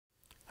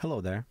Hello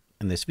there.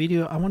 In this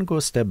video, I want to go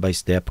step by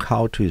step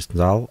how to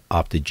install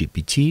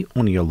AutoGPT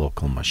on your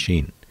local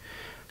machine.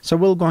 So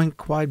we're going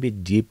quite a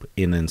bit deep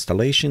in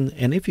installation,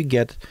 and if you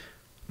get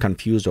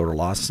confused or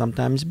lost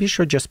sometimes, be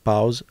sure just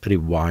pause,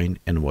 rewind,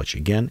 and watch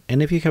again.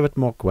 And if you have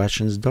more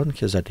questions, don't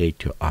hesitate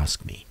to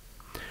ask me.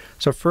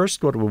 So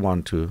first, what we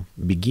want to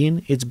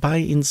begin is by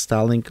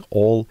installing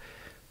all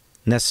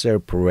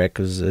necessary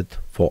prerequisites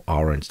for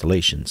our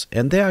installations.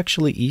 And they're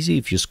actually easy.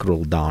 If you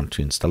scroll down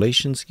to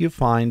installations, you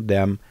find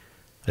them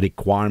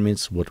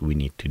requirements what we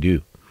need to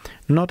do.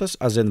 Notice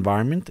as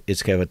environment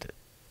it's have it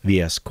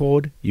VS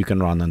Code, you can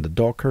run on the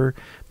Docker,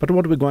 but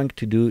what we're going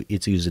to do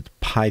is use it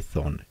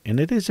Python, and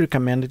it is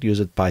recommended use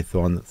it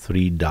Python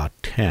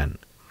 3.10.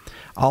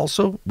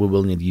 Also, we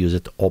will need to use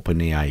it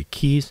OpenAI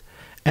keys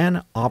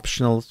and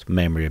optional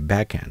memory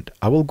backend.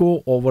 I will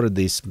go over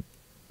this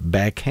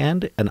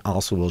backend and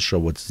also will show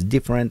what's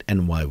different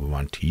and why we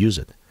want to use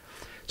it.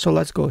 So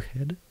let's go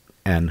ahead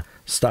and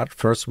start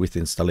first with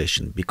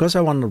installation. Because I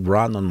want to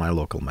run on my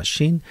local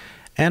machine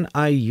and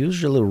I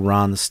usually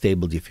run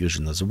Stable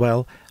Diffusion as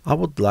well, I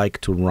would like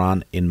to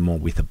run in more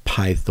with a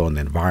Python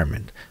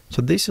environment.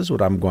 So this is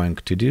what I'm going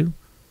to do.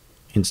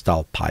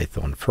 Install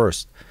Python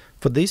first.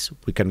 For this,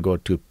 we can go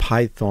to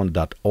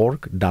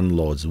python.org,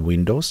 downloads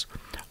Windows,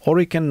 or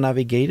you can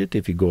navigate it.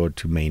 If you go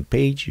to main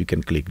page, you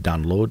can click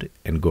download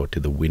and go to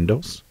the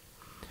Windows.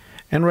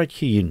 And right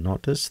here, you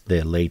notice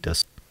the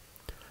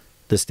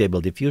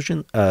Stable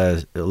Diffusion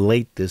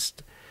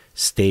latest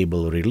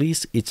stable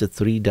release. It's a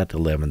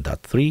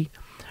 3.11.3,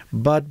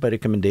 but by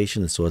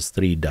recommendation it was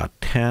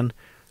 3.10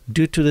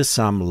 due to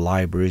some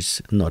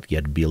libraries not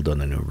yet built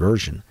on a new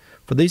version.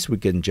 For this, we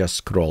can just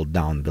scroll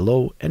down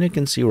below and you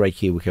can see right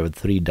here we have a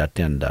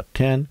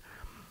 3.10.10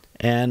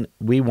 and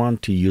we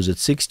want to use it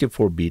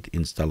 64-bit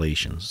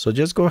installation. So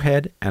just go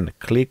ahead and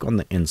click on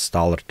the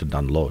installer to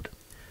download.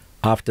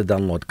 After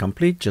download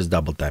complete, just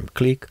double time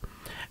click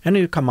and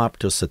you come up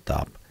to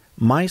setup.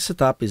 My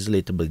setup is a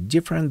little bit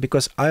different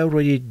because I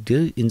already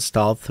did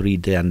install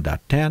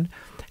 3.10.10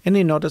 and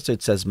you notice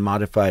it says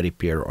modify,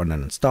 repair, or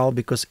uninstall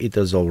because it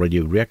has already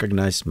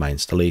recognized my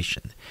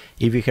installation.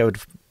 If you have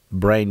it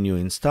brand new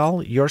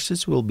install,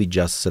 yours will be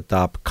just set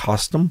up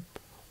custom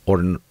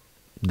or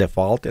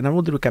default, and I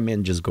would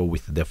recommend just go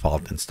with the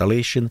default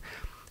installation.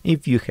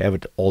 If you have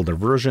it older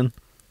version,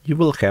 you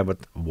will have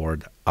it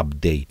word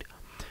update.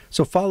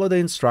 So follow the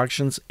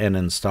instructions and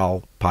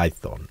install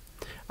Python.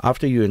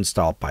 After you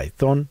install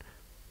Python,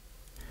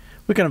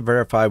 we can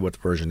verify what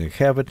version you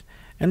have it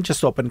and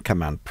just open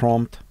command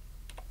prompt,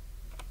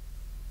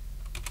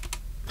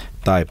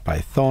 type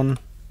Python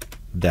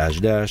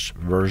 --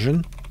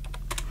 version,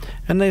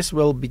 and this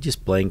will be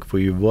displaying for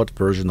you what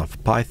version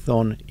of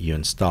Python you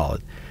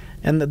installed.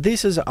 And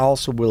this is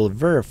also will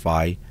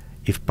verify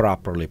if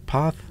properly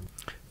path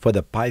for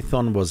the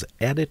Python was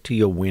added to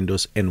your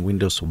Windows and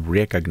Windows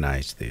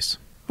recognize this.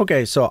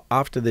 Okay, so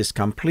after this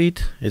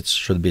complete, it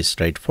should be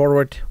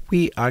straightforward.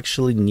 We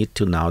actually need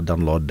to now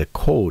download the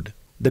code.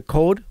 The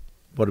code,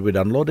 what we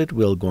downloaded,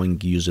 we're going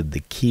to use it the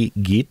key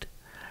Git.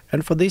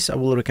 And for this, I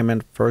will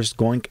recommend first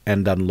going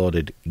and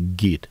downloaded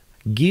Git.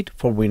 Git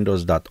for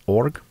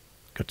windows.org.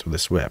 Go to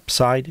this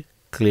website,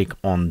 click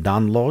on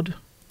download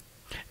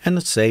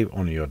and save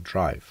on your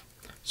drive.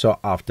 So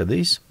after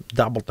this,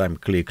 double time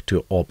click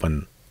to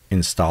open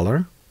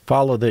installer.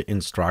 Follow the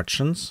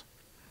instructions.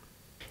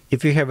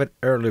 If you have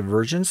early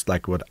versions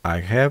like what I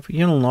have,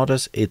 you'll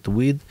notice it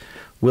will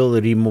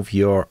remove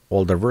your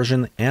older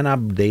version and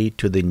update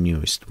to the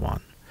newest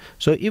one.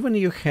 So even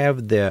if you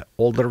have the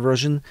older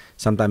version,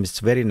 sometimes it's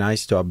very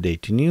nice to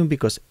update to new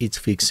because it's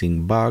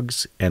fixing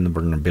bugs and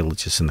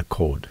vulnerabilities in the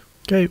code.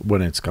 Okay,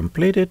 when it's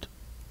completed,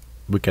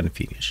 we can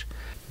finish.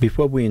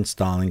 Before we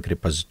installing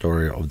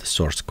repository of the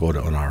source code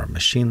on our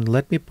machine,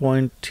 let me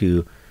point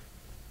to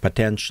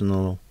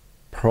potential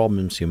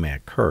problems you may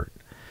occur.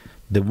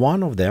 The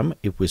one of them,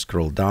 if we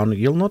scroll down,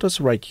 you'll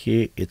notice right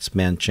here it's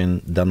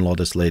mentioned download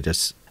this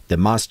latest, the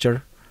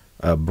master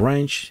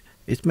branch.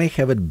 It may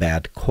have a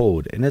bad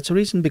code, and it's a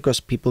reason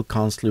because people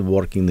constantly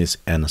working this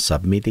and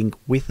submitting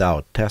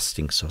without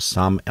testing, so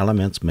some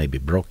elements may be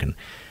broken.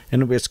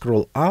 And if we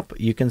scroll up,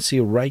 you can see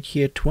right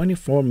here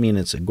 24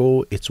 minutes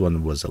ago, it's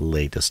when was the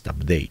latest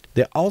update.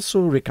 They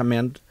also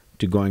recommend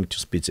to going to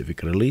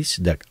specific release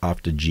that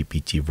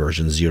AutoGPT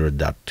version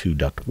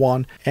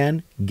 0.2.1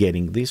 and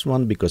getting this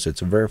one because it's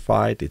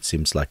verified, it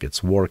seems like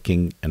it's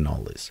working and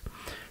all this.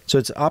 So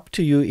it's up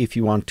to you if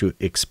you want to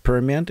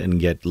experiment and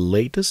get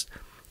latest,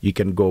 you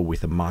can go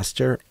with a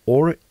master,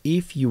 or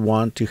if you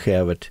want to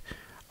have it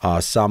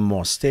some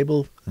more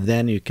stable,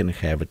 then you can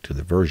have it to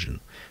the version.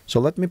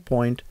 So let me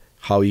point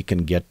how you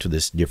can get to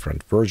these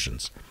different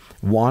versions.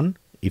 One,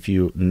 if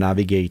you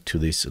navigate to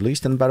this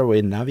list, and by the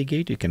way,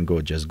 navigate, you can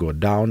just go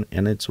down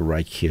and it's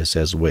right here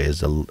says where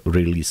is the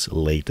release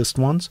latest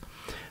ones.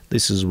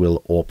 This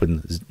will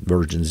open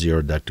version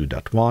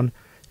 0.2.1.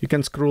 You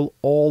can scroll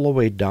all the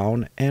way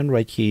down and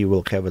right here you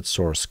will have its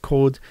source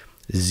code,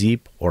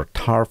 zip or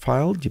tar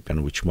file,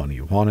 depending which one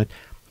you want it.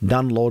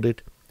 Download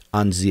it,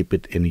 unzip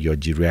it in your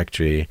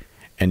directory,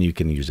 and you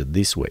can use it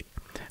this way.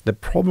 The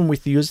problem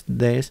with using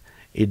this,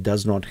 it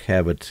does not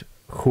have it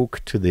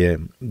hooked to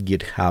the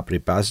GitHub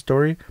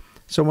repository.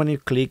 So when you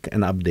click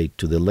and update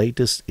to the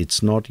latest,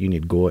 it's not you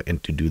need to go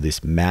and to do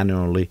this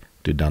manually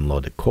to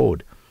download the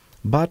code.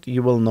 But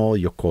you will know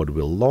your code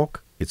will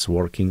lock, it's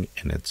working,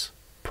 and it's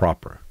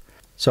proper.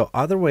 So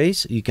other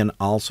ways, you can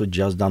also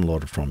just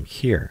download from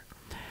here.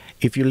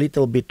 If you're a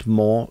little bit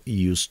more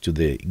used to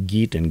the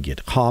Git and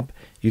GitHub,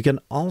 you can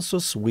also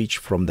switch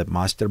from the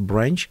master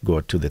branch,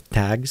 go to the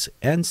tags,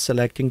 and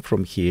selecting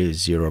from here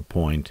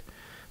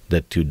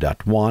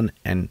 0.2.1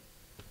 and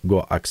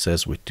go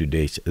access with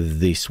today's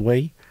this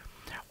way.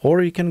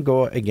 Or you can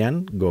go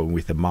again, go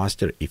with the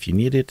master if you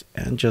need it,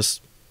 and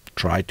just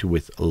try to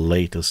with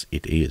latest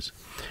it is.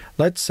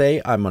 Let's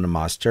say I'm on a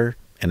master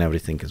and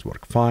everything is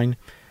work fine.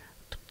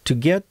 To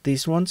get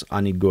these ones,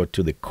 I need to go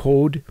to the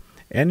code,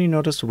 and you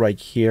notice right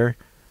here,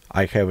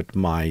 I have it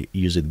my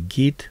used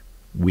Git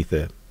with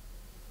a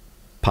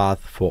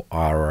path for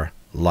our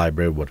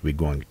library, what we're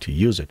going to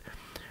use it.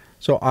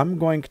 So I'm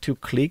going to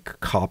click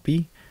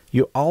copy.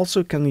 You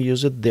also can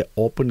use it the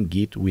open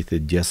Git with the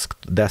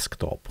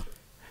desktop.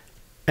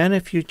 And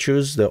if you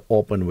choose the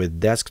open with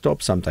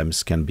desktop,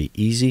 sometimes can be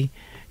easy.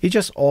 You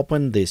just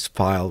open this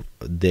file,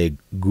 the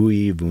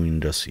GUI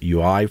Windows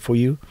UI for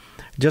you.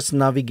 Just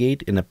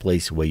navigate in a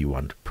place where you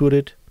want to put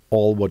it,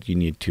 all what you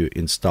need to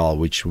install,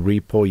 which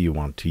repo you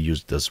want to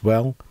use as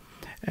well,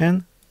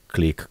 and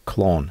click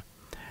clone.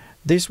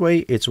 This way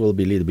it will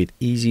be a little bit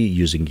easy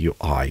using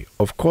UI.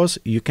 Of course,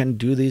 you can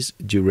do this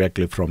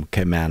directly from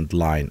command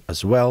line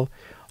as well.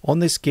 On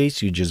this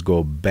case, you just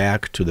go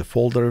back to the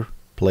folder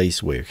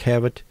place where you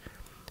have it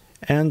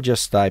and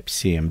just type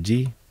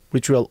cmd,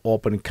 which will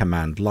open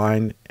command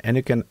line, and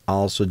you can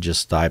also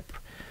just type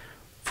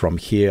from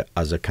here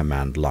as a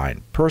command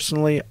line.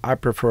 Personally, I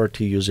prefer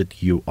to use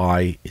it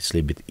UI. It's a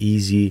little bit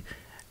easy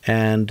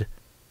and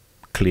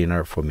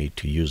cleaner for me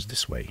to use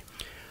this way.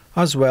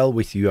 As well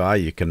with UI,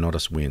 you can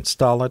notice we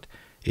install it.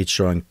 It's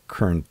showing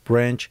current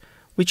branch,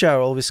 which I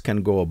always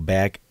can go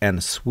back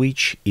and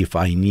switch if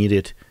I need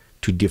it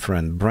to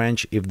different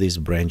branch if this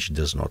branch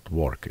does not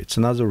work. It's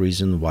another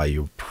reason why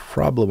you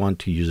probably want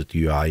to use it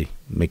UI,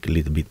 make it a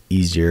little bit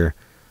easier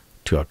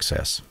to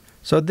access.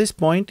 So at this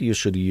point, you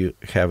should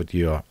have it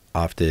your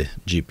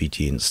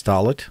AutoGPT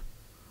installed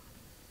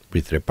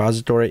with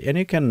repository, and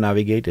you can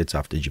navigate it's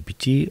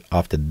AutoGPT,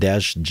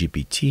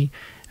 auto-GPT,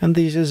 and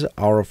this is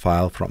our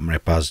file from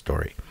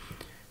repository.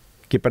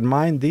 Keep in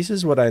mind, this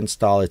is what I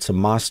install. It's a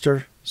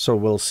master, so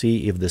we'll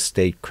see if the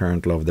state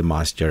currently of the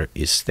master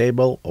is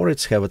stable or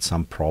it's having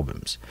some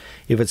problems.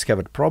 If it's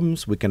having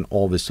problems, we can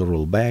always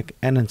roll back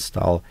and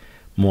install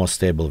more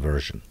stable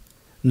version.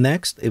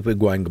 Next, if we're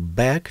going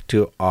back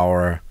to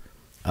our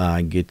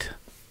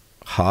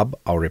GitHub,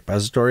 our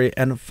repository,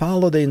 and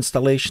follow the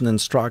installation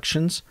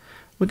instructions,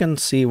 we can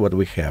see what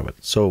we have.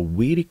 So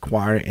we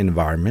require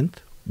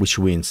environment, which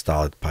we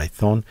installed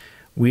Python.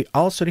 We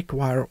also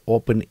require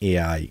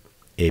OpenAI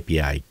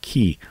API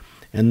key,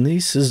 and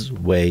this is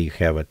where you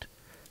have it,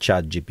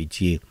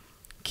 ChatGPT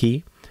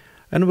key,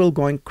 and we'll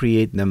go and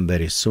create them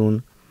very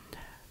soon.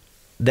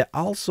 They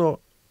also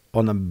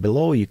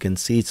below you can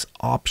see it's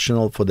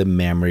optional for the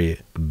memory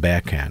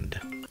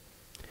backend.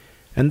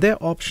 And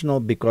they're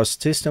optional because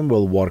system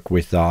will work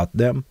without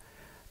them.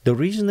 The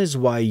reason is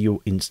why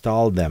you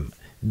install them.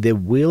 They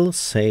will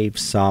save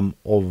some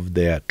of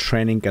the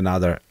training and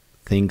other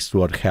things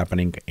what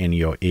happening in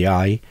your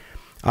AI.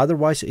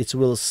 Otherwise, it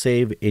will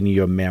save in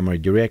your memory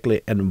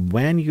directly. And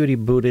when you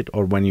reboot it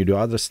or when you do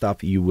other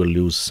stuff, you will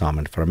lose some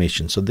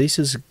information. So this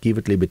is give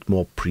it a little bit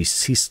more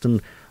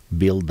persistent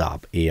build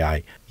up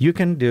AI. You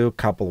can do a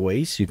couple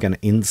ways. You can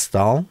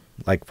install,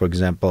 like for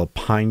example,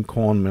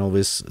 Pinecone,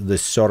 Milvis, the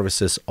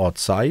services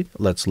outside.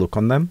 Let's look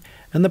on them.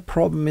 And the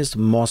problem is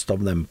most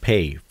of them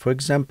pay. For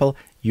example,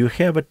 you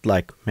have it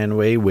like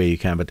Manway where you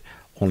can have it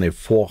only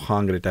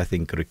 400, I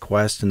think,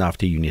 requests, and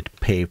after you need to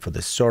pay for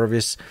the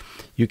service.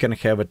 You can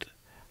have it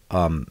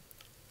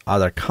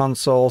other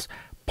consoles.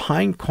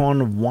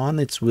 Pinecone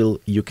one,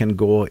 you can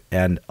go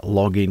and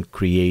log in,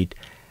 create,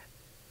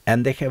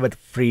 and they have a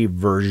free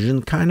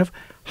version kind of.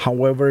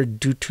 However,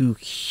 due to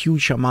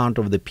huge amount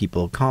of the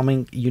people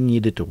coming, you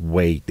needed to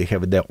wait. They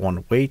have their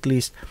own wait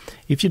list.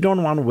 If you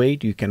don't want to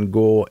wait, you can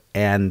go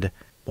and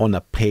on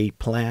a pay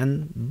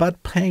plan,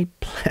 but pay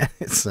plan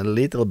is a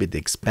little bit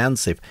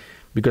expensive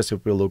because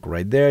if we look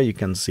right there, you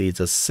can see it's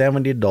a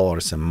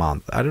 $70 a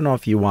month. I don't know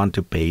if you want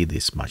to pay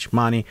this much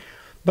money,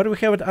 but we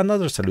have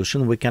another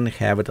solution. We can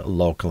have it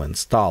local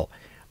install,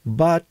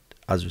 but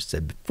as we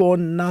said before,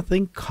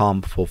 nothing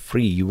comes for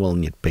free. You will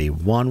need to pay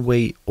one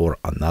way or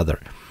another.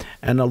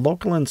 And a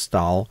local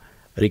install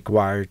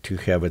required to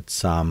have it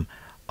some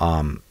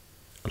Linux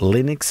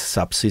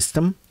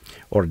subsystem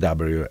or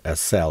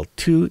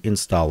WSL2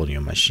 install on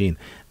your machine.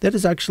 That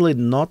is actually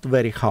not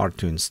very hard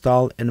to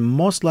install, and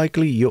most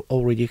likely you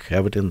already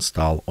have it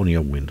installed on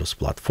your Windows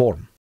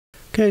platform.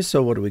 Okay,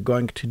 so what we're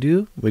going to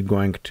do, we're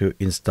going to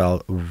install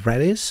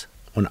Redis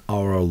on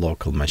our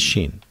local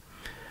machine.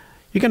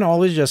 You can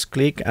always just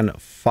click and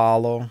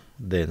follow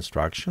the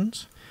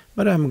instructions.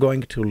 but I'm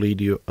going to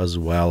lead you as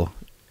well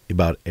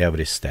about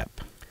every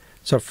step.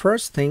 So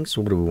first things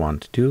what we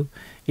want to do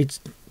is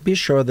be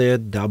sure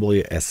that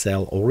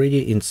WSL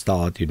already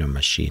installed in your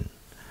machine.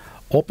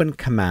 Open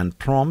command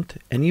prompt,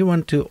 and you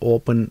want to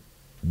open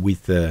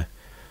with the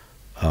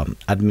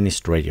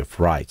administrative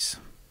rights.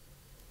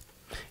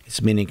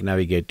 It's meaning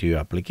navigate to your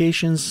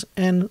applications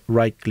and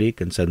right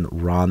click and then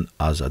run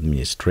as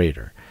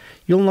administrator.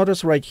 You'll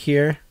notice right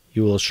here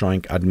you will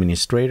showing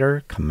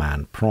administrator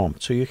command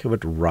prompt, so you have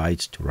it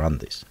rights to run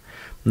this.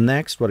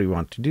 Next, what you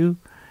want to do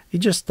is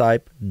just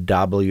type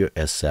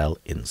WSL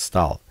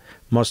install.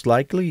 Most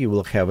likely you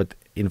will have it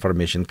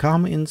information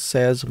come and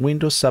says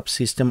Windows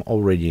subsystem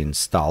already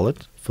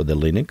installed for the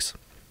Linux,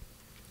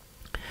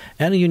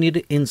 and you need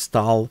to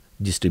install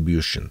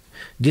distribution.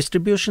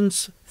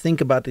 Distributions,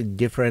 think about a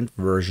different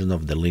version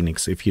of the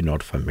Linux if you're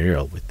not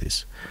familiar with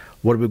this.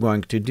 What we're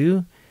going to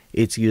do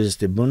is use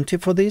the Ubuntu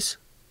for this.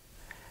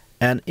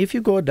 And if you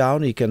go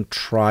down, you can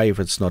try if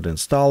it's not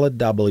installed,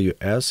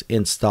 WS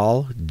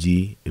install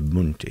D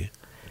Ubuntu.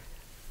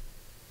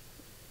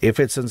 If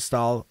it's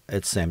installed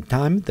at the same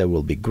time, that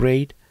will be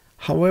great.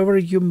 However,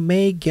 you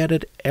may get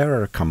an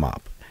error come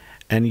up,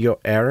 and your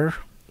error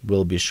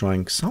will be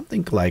showing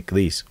something like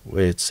this,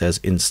 where it says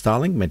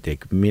installing may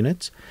take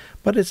minutes,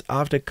 but it's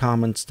after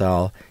command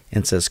install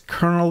and says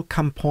kernel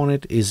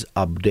component is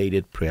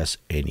updated, press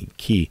any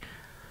key.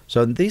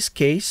 So in this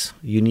case,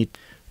 you need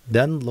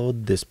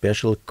download the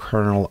special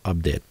kernel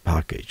update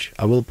package.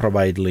 I will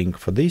provide link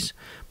for this,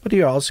 but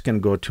you also can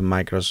go to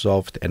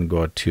Microsoft and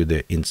go to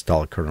the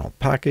install kernel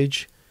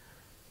package,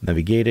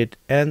 navigate it,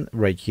 and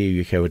right here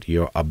you have it,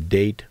 your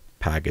update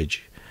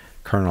package,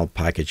 kernel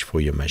package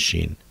for your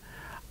machine.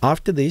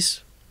 After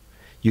this,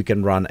 you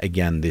can run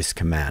again this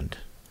command.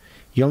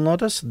 You'll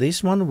notice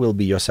this one will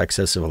be your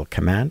successful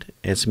command.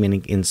 It's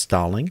meaning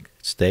installing,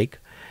 stake,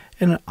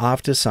 and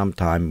after some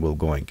time will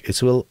going.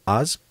 It will,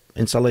 as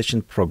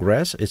installation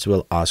progress, it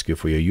will ask you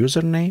for your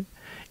username,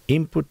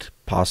 input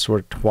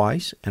password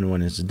twice, and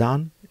when it's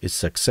done, it's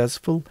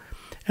successful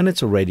and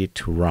it's ready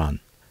to run.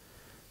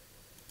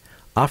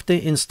 After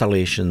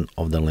installation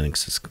of the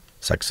Linux is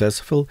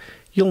successful,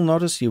 you'll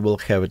notice you will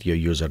have it your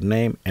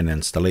username and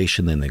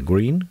installation in the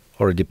green,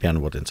 or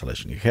depend what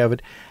installation you have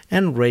it,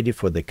 and ready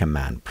for the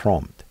command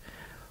prompt.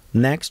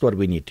 Next, what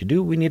we need to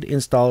do, we need to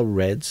install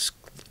Reds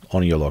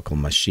on your local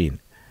machine.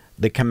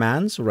 The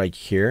commands right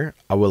here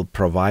I will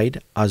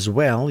provide as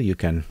well. You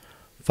can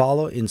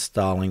follow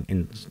installation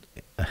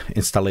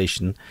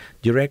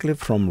directly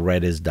from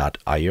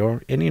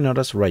redis.io, and you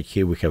notice right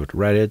here we have it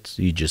Redis.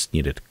 You just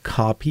need to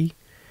copy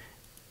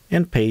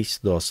and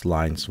paste those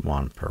lines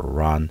one per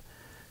run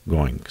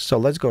going. So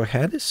let's go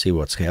ahead and see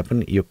what's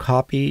happened. You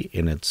copy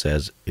and it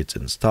says it's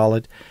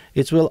installed.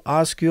 It will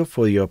ask you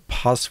for your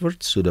password,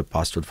 sudo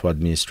password for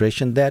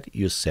administration that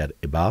you set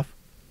above.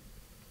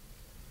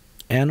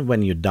 And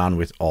when you're done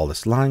with all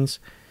these lines,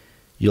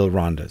 you'll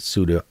run the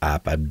sudo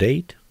app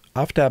update.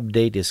 After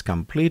update is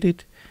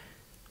completed,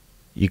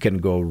 you can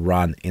go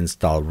run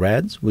install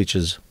Reds, which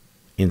is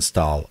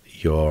install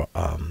your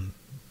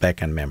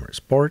backend memory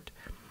port.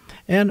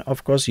 And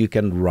of course, you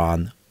can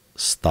run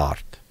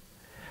start.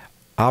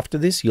 After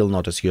this, you'll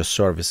notice your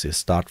services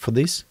start for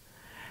this.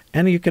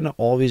 And you can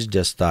always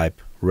just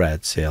type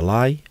red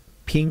CLI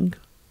ping.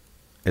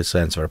 It's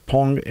answer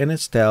pong, and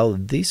it's tell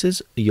this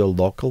is your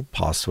local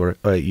password,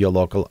 your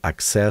local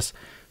access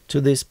to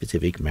this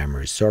specific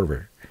memory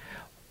server.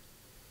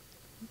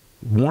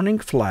 Warning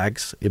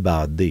flags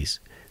about this.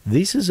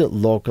 This is a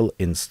local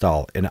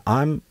install, and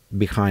I'm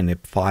behind a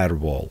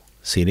firewall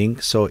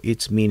sitting, so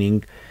it's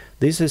meaning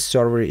this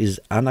server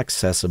is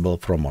inaccessible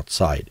from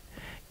outside.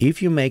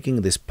 If you're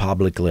making this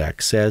publicly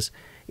access,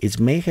 it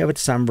may have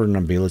some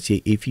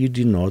vulnerability if you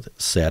do not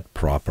set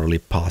properly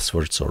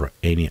passwords or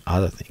any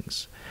other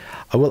things.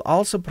 I will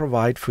also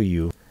provide for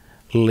you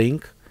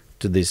link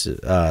to this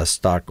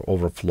Stack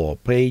Overflow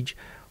page,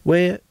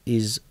 where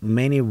is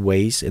many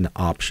ways and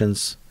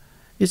options.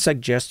 It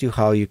suggests you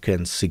how you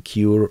can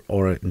secure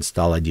or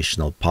install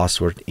additional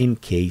password in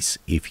case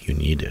if you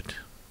need it.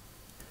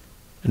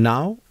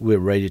 Now we're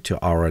ready to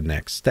our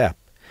next step.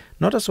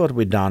 Notice what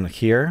we've done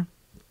here.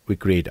 We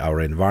create our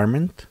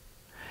environment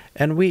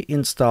and we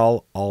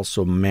install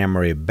also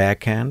memory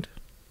backend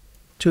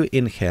to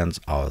enhance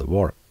our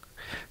work.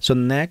 So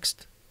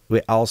next,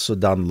 we also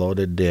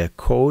downloaded the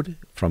code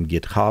from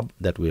GitHub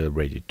that we are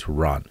ready to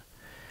run.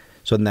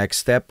 So next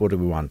step, what do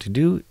we want to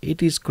do?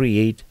 It is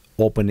create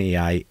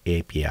OpenAI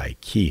API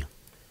key.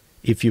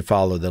 If you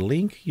follow the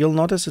link, you'll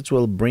notice it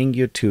will bring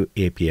you to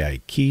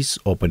API keys,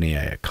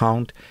 OpenAI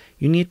account.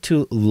 You need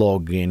to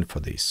log in for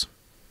this.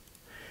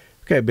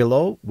 Okay,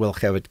 below we'll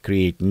have it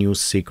create new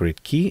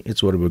secret key.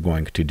 It's what we're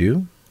going to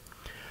do.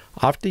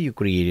 After you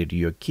created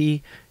your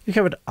key, you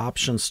have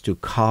options to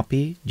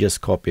copy. Just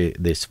copy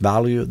this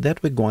value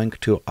that we're going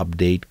to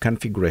update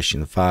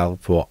configuration file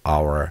for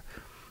our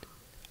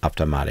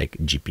automatic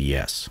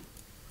GPS.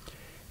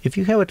 If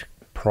you have a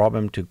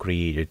problem to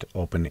create it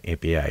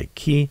OpenAPI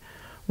key,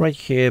 right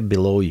here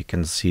below you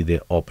can see the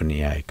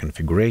OpenAI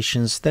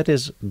configurations that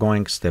is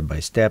going step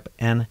by step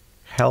and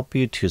help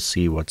you to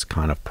see what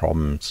kind of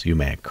problems you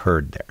may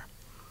occur there.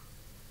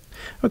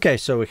 Okay,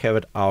 so we have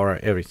it,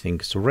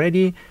 everything's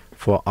ready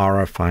for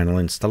our final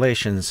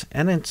installations.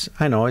 And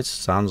I know it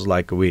sounds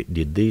like we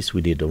did this,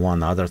 we did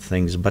one other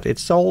things, but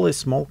it's all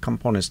small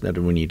components that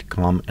we need to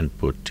come and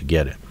put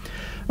together.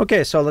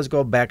 Okay, so let's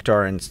go back to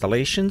our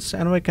installations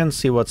and we can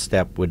see what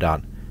step we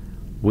done.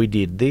 We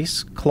did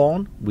this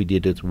clone, we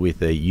did it with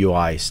the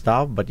UI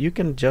stuff, but you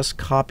can just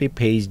copy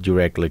paste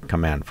directly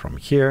command from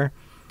here.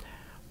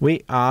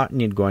 We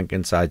need going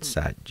inside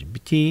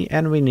ChatGPT,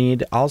 and we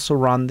need also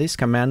run this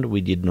command.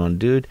 We did not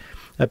do it,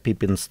 a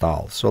pip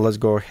install. So let's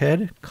go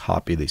ahead,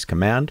 copy this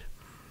command.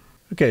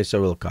 Okay, so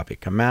we'll copy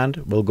command.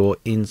 We'll go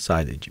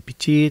inside the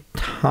GPT,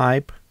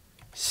 type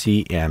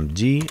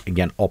cmd,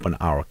 again, open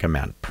our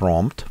command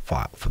prompt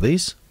file for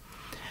this,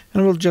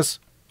 and we'll just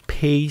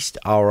paste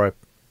our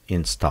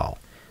install.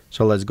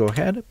 So let's go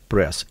ahead,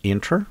 press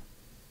enter,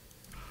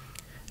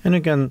 and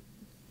you can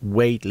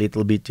wait a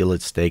little bit till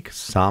it takes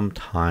some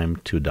time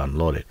to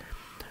download it.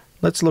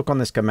 Let's look on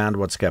this command,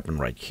 what's happened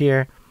right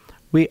here.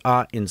 We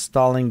are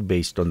installing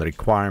based on the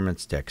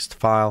requirements text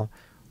file,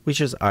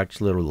 which is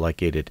actually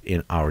located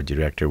in our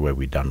directory where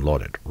we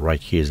downloaded. Right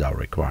here is our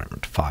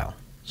requirement file.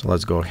 So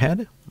let's go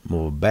ahead,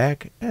 move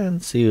back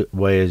and see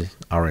where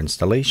our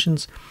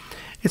installations.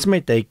 It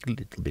may take a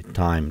little bit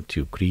time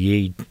to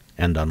create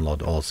and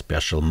download all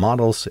special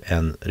models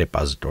and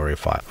repository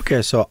file.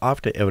 Okay, so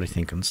after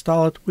everything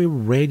installed, we're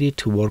ready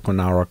to work on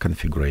our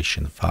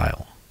configuration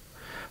file.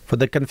 For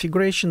the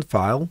configuration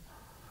file,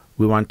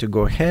 we want to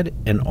go ahead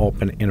and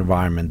open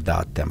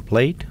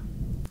environment.template.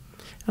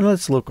 And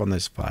let's look on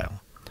this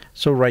file.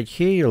 So right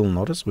here, you'll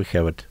notice we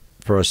have it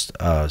first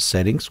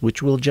settings,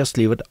 which we'll just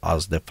leave it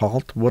as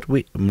default. What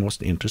we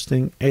most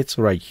interesting, it's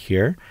right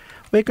here.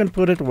 We can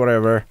put it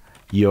wherever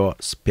your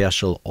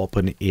special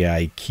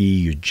OpenAI key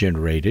you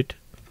generated.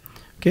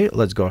 Okay,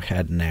 let's go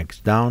ahead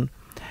next down.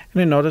 And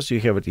you notice you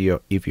have it here,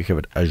 if you have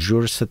it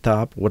Azure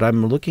setup, what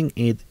I'm looking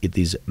at, it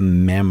is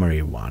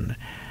memory one.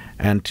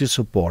 And to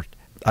support,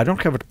 I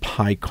don't have it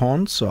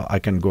PyCon, so I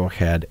can go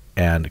ahead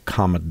and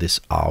comment this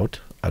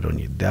out. I don't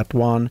need that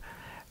one.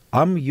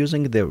 I'm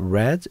using the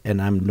reds and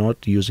I'm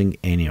not using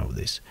any of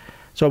this.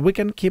 So we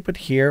can keep it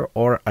here,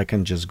 or I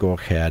can just go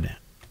ahead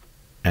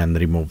and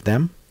remove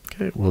them.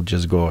 Okay, we'll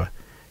just go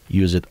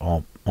use it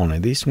on only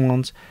these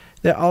ones.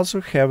 They also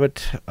have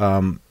it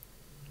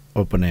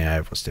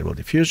OpenAI for Stable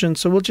Diffusion,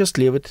 so we'll just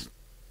leave it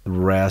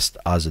rest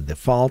as a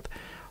default.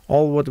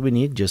 All what we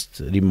need, just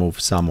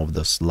remove some of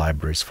those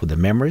libraries for the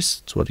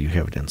memories. It's what you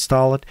have it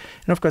installed.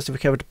 And of course, if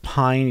you have it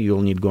Pine,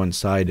 you'll need to go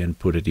inside and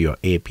put it your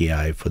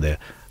API for the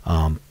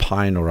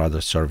Pine or other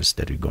service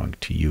that you're going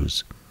to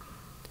use.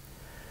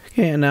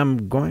 Okay, and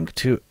I'm going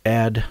to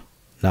add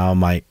now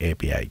my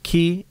API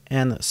key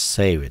and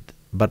save it.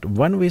 But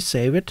when we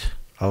save it,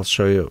 I'll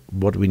show you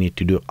what we need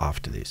to do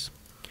after this.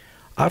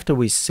 After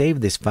we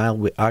save this file,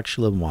 we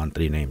actually want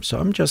rename. So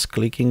I'm just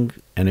clicking,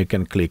 and you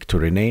can click to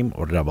rename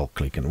or double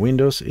click in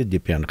Windows. It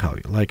depends how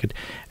you like it.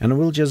 And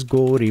we'll just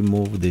go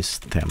remove this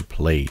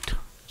template.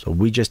 So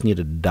we just need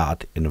a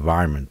dot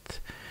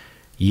environment.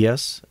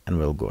 Yes, and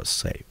we'll go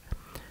save.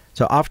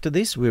 So after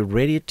this, we're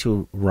ready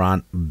to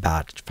run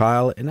batch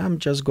file. And I'm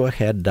just go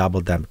ahead,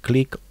 double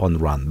click on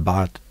run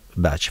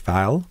batch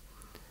file,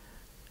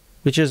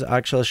 which is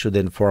actually should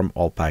inform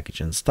all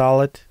package install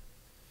it,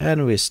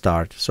 and we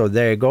start. So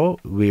there you go,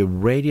 we're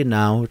ready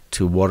now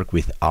to work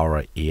with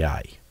our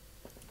AI.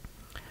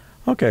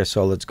 Okay,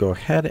 so let's go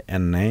ahead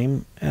and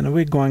name, and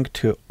we're going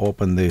to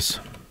open this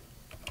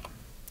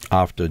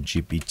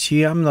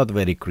AutoGPT. I'm not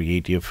very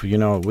creative, you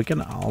know, we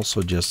can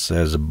also just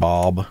says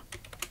Bob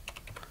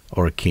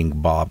or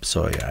King Bob.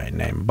 So yeah, I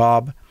name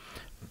Bob,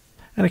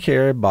 and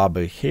here Bob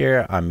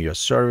here, I'm your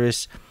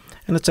service.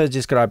 And it says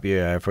describe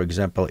AI, for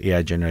example,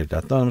 AI generated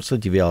autonomously,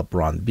 develop,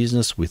 run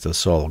business with a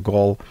sole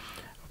goal,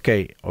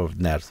 okay, of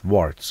net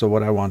worth. So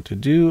what I want to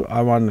do,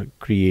 I want to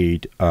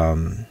create,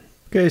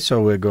 okay,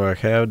 so we'll go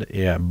ahead.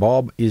 Yeah,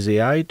 Bob is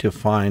AI to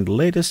find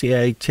latest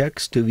AI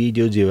text to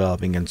video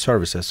developing and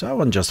services. So I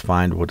want to just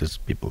find what is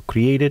people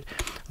created.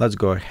 Let's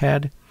go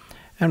ahead.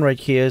 And right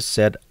here,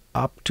 set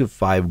up to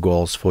 5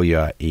 goals for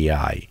your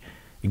AI.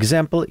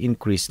 Example,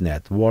 increase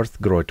net worth,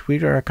 grow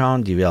Twitter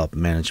account, develop,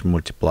 manage,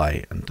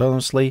 multiply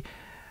autonomously.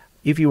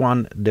 If you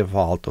want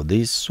default of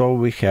this, so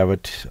we have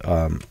it,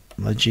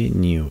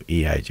 new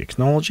AI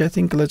technology. I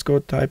think let's go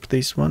type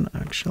this one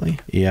actually.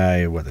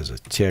 AI, what is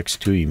it?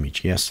 Text to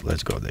image. Yes,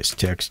 let's go this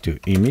text to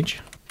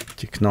image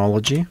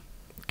technology.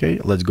 Okay,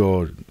 let's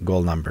go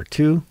goal number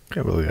 2.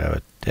 Okay, we'll have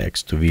a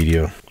text to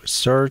video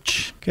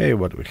search. Okay,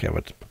 what we have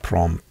it?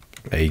 Prompt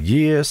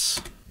ideas.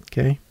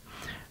 Okay,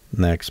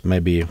 next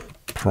maybe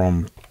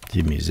prompt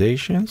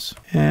optimizations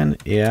and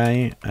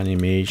AI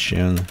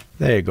animation.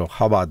 There you go.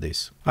 How about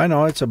this? I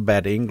know it's a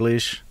bad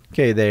English.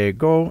 Okay, there you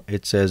go.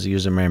 It says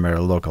user memory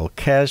local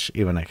cache.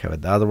 Even I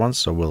have the other one,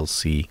 so we'll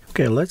see.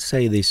 Okay, let's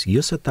say this.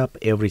 You set up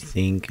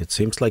everything. It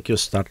seems like you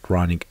start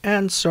running,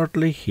 and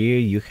certainly here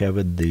you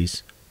have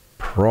this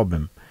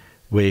problem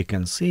where you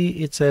can see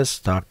it says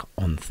stuck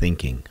on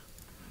thinking.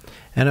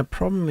 And the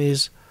problem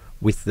is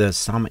with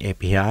some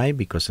API,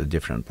 because of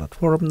different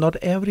platform, not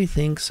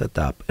everything's set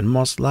up, and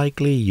most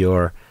likely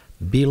your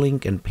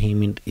billing and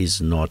payment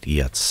is not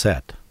yet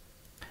set.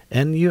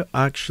 And you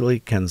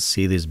actually can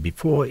see this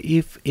before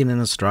if in an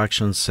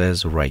instruction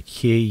says right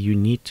here you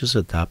need to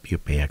set up your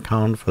pay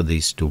account for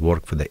this to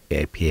work for the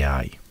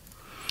API.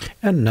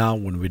 And now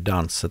when we're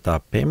done set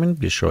up payment,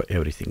 be sure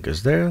everything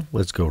is there.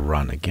 Let's go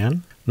run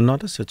again.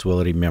 Notice it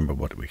will remember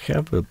what we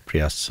have. We'll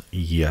press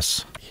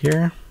yes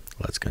here.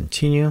 Let's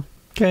continue.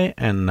 Okay,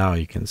 and now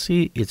you can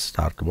see it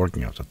started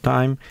working after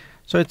time.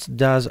 So it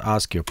does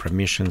ask your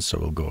permission, so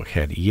we'll go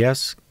ahead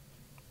yes,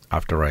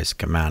 authorize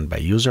command by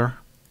user.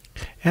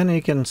 And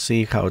you can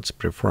see how it's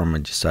performed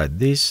and decide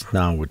this.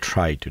 Now we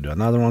try to do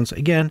another ones.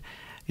 Again,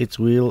 it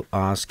will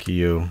ask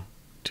you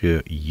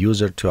to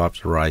user to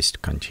authorize to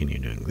continue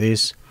doing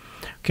this.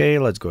 Okay,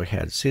 let's go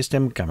ahead.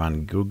 System,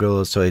 command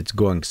Google. So it's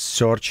going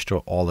search to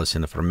all this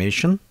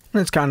information.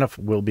 And it's kind of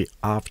will be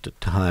after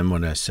time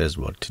when it says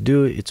what to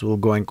do. It will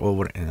going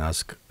over and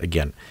ask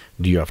again,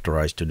 do you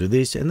authorize to do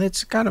this? And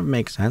it's kind of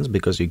makes sense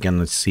because you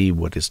can see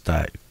what is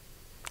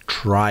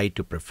try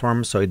to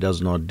perform, so it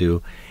does not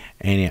do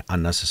any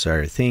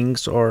unnecessary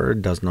things or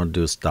does not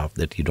do stuff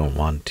that you don't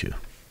want to.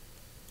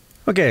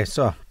 Okay,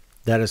 so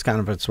that is kind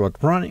of it's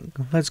what running.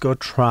 Let's go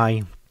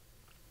try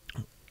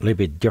a little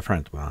bit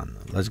different one.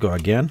 Let's go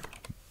again.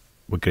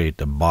 We create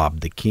the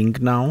Bob the King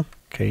now.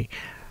 Okay,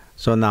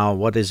 so now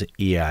what is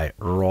AI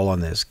role in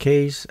this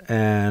case?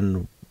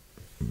 And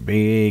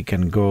we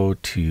can go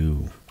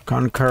to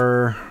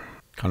conquer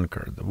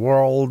the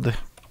world,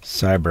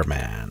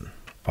 Cyberman,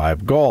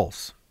 5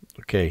 goals.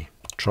 Okay,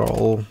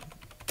 control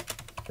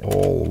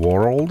all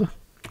world.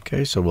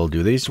 Okay, so we'll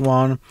do this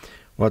one.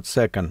 What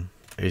second?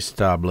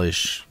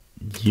 Establish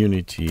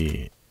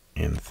unity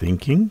in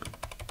thinking.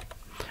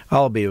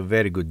 I'll be a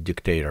very good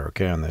dictator,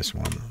 okay, on this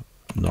one.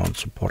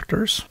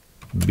 Non-supporters.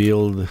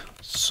 Build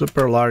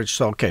super large.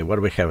 So, okay, what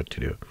do we have to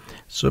do?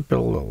 Super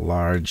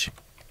large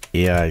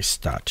AI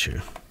statue.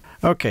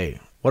 Okay,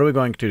 what are we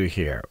going to do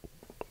here?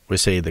 We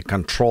say the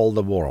control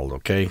the world,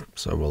 okay?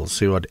 So we'll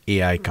see what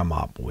AI come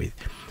up with.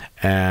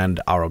 And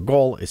our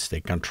goal is to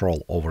take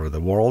control over the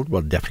world.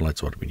 Well, definitely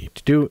it's what we need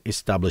to do.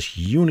 Establish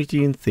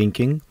unity in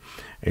thinking.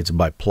 It's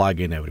by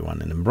plugging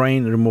everyone in the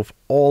brain. Remove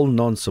all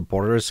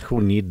non-supporters who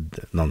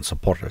need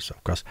non-supporters,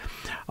 of course.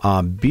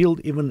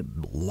 Build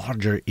even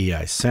larger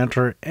AI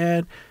center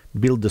and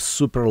build the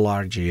super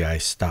large AI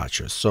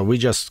statues. So we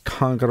just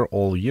conquer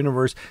all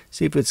universe.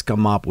 See if it's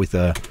come up with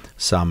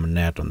some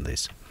net on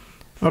this.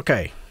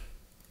 Okay.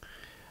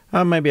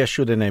 Maybe I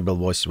should enable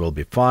voice, will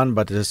be fun,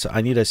 but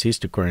I need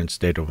assist to current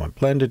state of my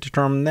plan to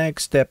determine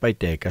next step I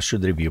take. I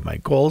should review my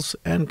goals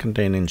and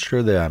contain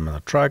ensure that I'm on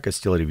a track. I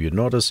still review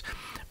notice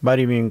by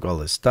reviewing all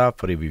this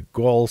stuff, review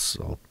goals,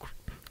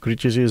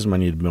 criticism, I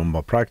need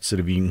more practice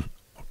reviewing.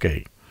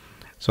 Okay,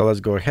 so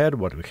let's go ahead.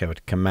 What we have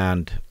at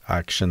command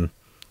action,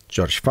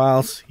 search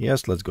files.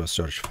 Yes, let's go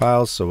search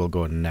files. So we'll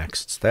go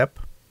next step.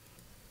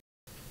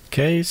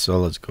 Okay, so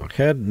let's go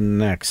ahead.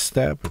 Next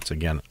step, it's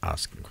again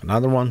asking for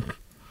another one.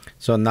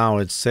 So now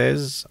it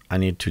says I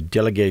need to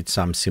delegate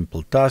some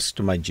simple tasks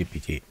to my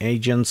GPT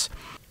agents.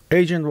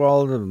 Agent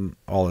world,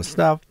 all the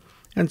stuff,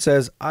 and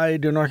says I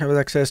do not have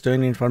access to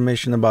any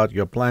information about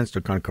your plans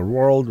to conquer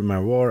world. My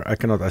war, I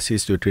cannot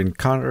assist you to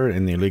encounter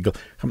any illegal.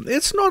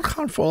 It's not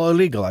harmful or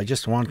illegal. I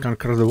just want to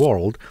conquer the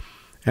world.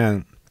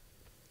 And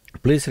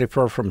please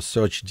refer from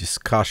such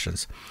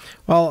discussions.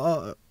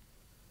 Well,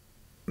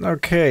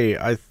 okay,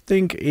 I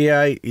think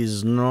AI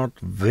is not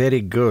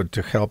very good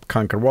to help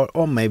conquer world,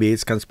 or maybe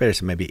it's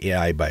conspiracy, maybe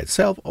AI by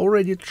itself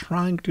already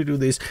trying to do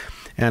this,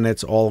 and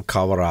it's all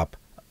cover-up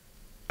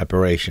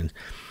operations.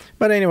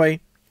 But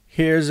anyway,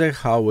 here's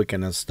how we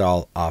can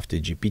install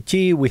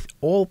AutoGPT with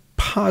all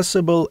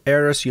possible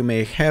errors you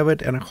may have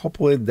it, and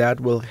hopefully that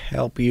will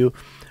help you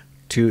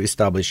to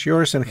establish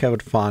yours and have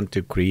it fun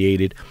to create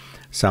it.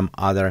 Some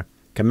other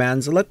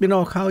commands. Let me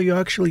know how you're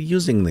actually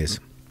using this.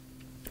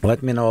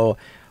 Let me know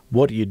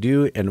what you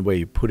do and where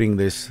you're putting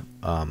this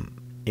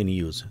in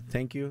use.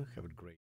 Thank you. Have a